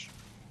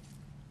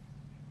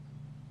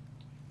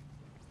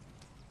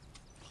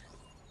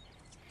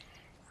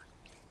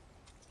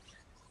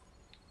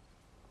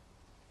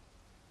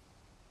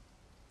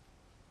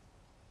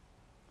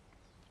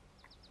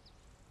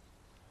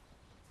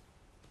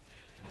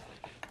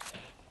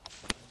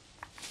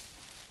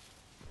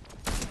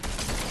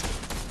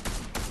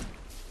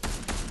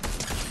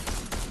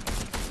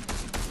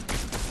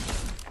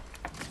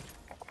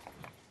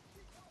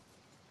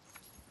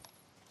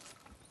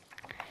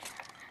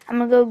 I'm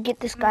gonna go get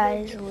this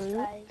guy's loot.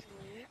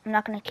 I'm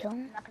not gonna kill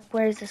him.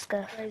 Where is this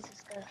guy?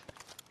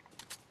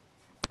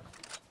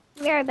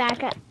 Be right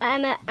back.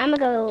 I'm gonna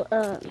go.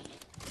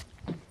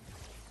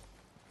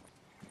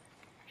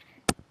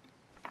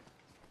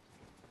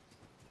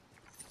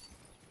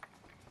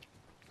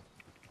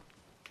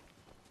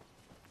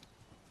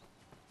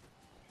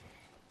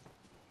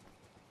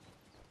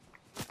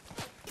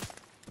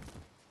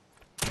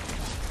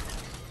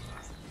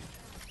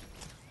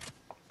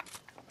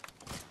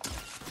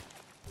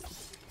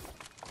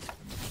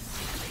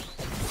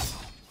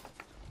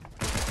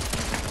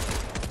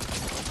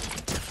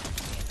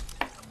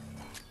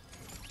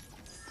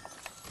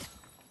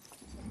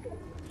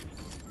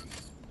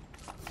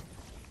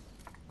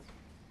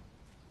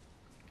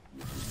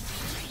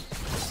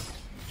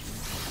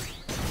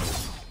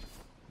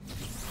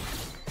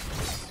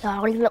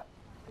 Sorry, look.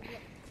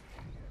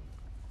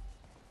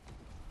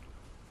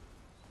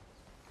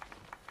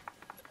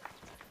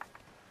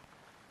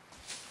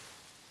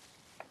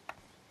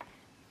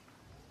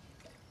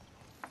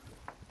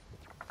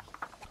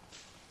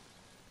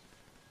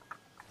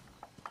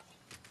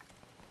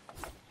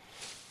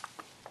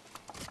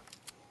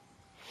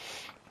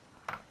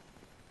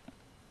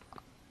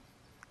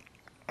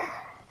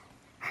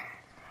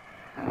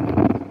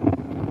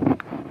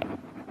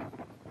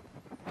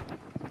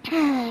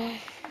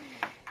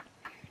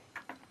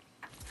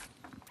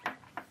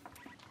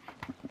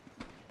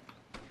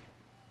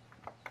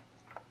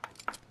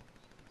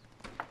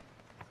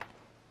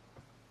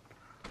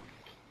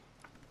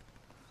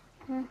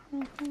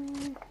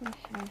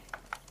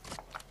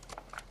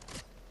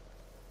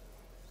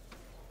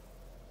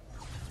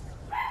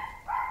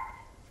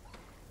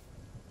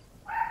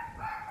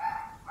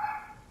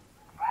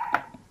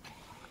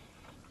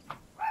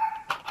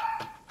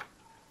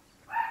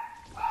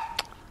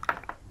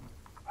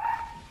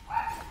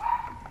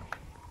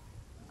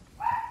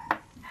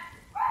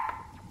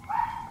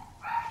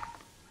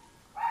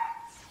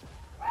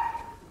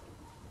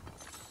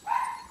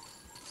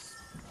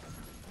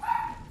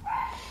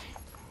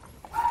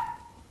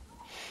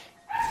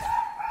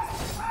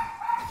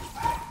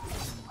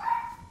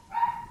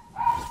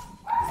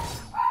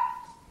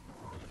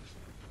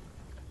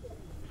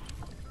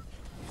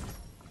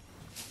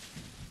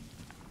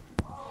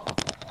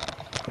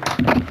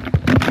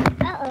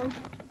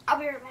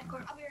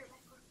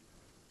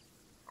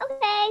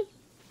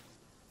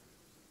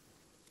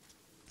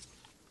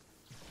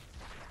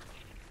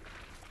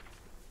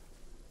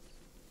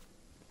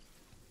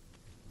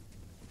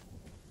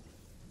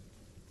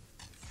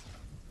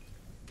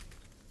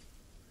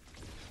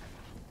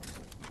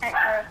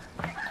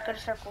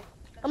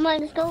 Come on,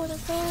 let's go.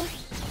 Let's go.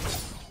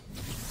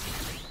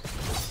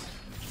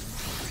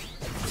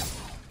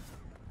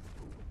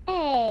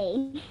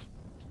 Hey.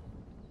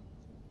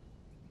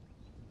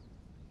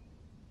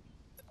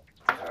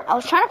 I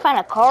was trying to find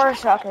a car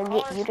so I could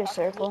get you to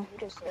circle.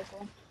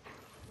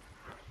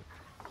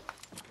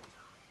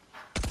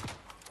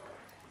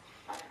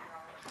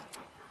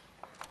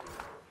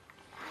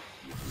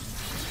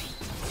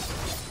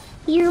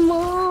 Your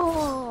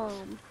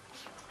mom.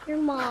 Your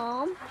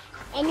mom.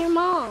 And your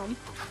mom.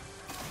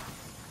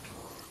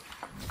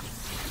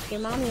 Your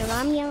mom, your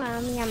mom, your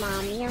mom, your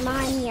mom, your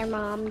mom, your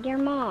mom, your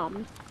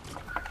mom.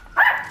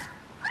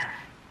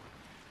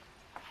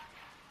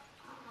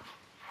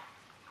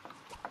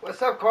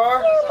 What's up,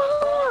 Car?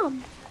 Your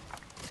mom.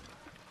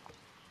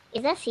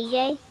 Is that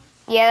CJ?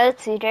 Yeah,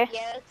 that's CJ.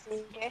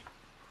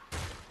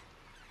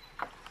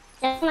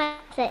 Someone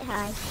say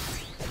hi.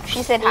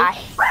 She said hi.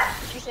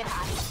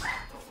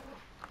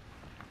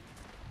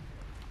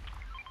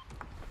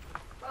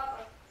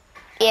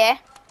 Yeah.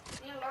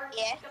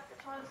 Yeah.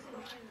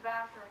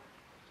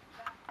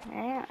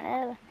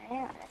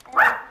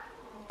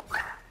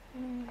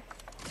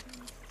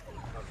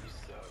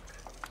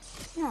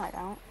 No, I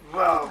don't.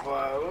 Bubba,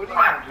 what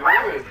are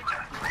you doing?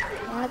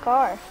 In the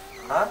car.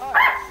 Huh?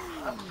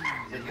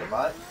 Did you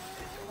butt?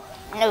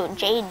 No,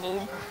 Jade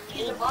did.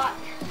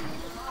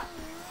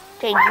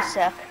 Jade, you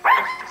suck.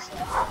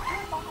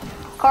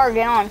 Car,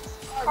 get on.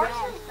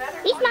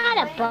 He's not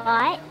a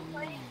bot.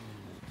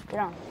 Get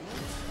on.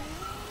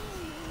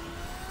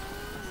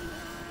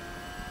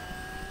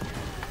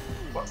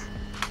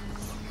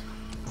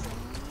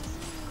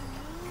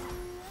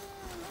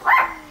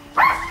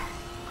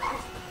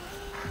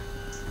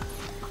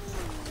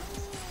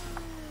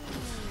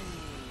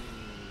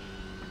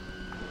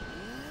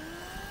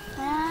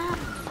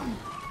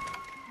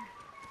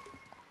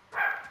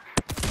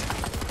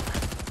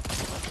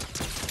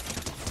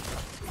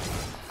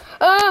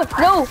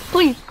 No,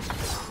 please.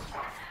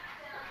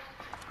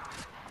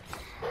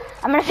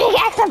 I'm gonna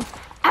pickaxe him.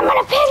 I'm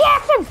gonna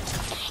pickaxe him.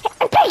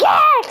 And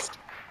pickaxed.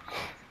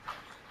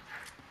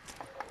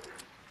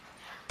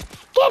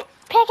 Get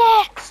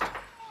pickaxed.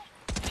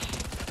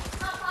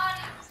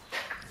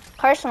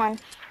 Carson.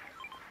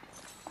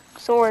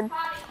 Sword.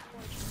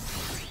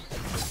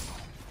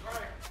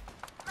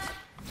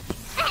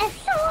 A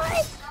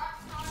sword.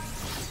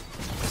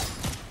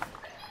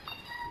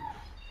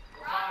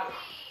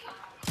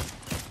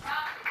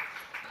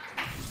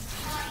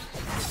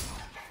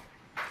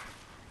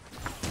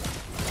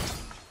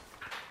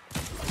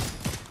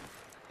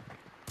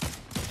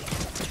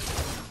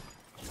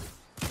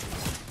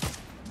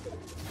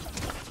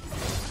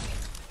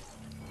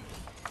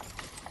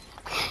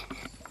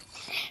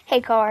 Hey,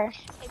 Car.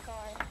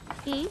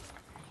 Hmm?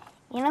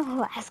 You know the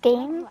last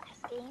game?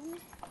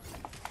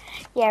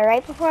 Yeah,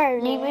 right before I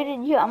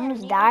rebooted you, I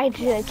almost died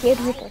to a kid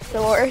with a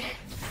sword.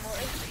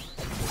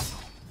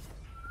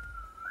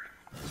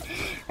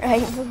 Right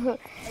before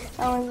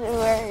I almost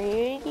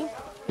rebooted you.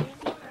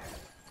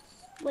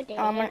 What the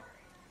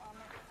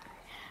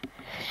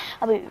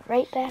I'll be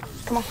right back.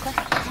 Come on, Car.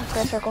 Let's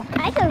go circle.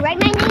 I could write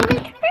my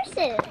name in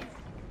cursive.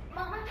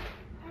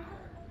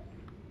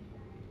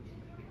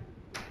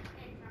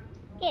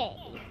 Yeah.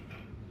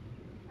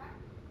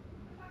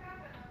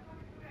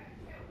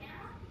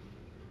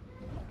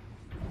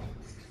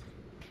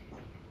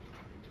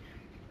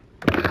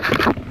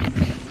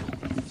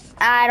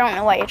 I don't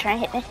know why you're trying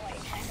to hit me.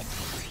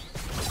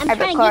 I'm I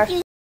trying bet to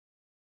get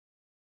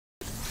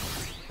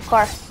you.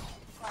 Car.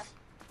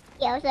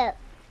 Yeah, what's up?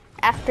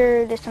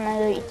 After this one,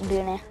 I'll eat the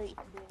Buna.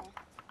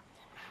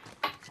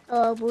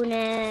 Oh,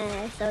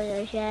 Buna, so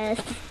delicious.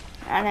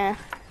 I know.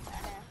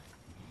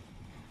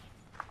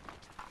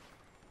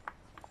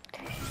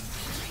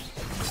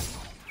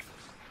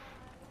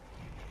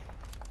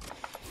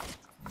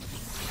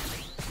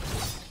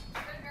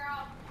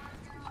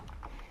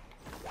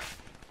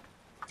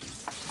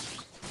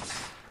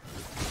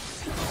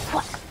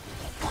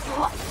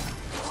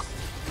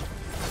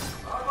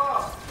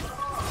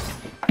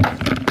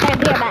 I'll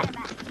be right back.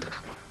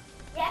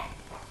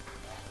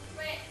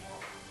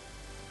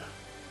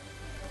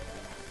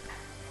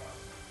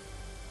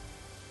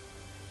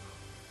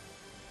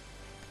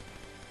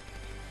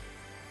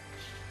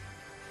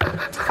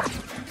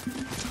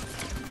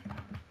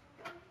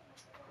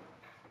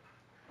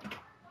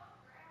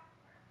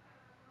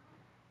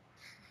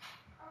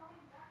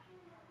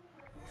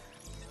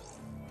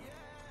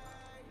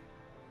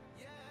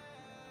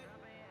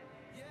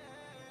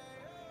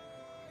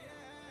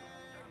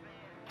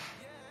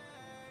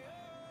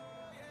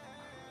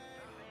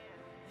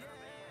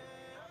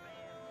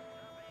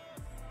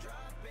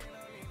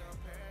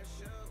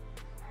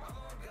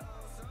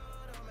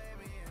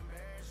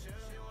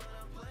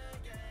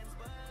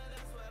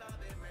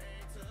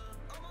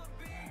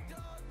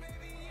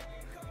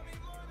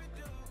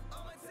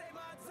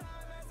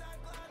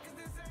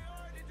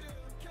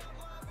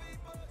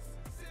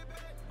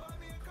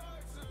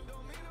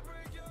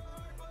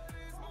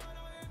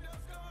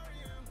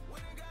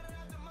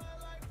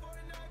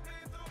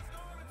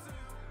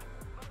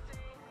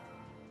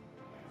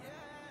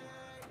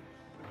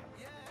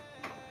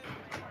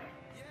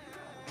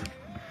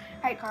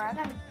 Hey, Car, I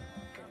got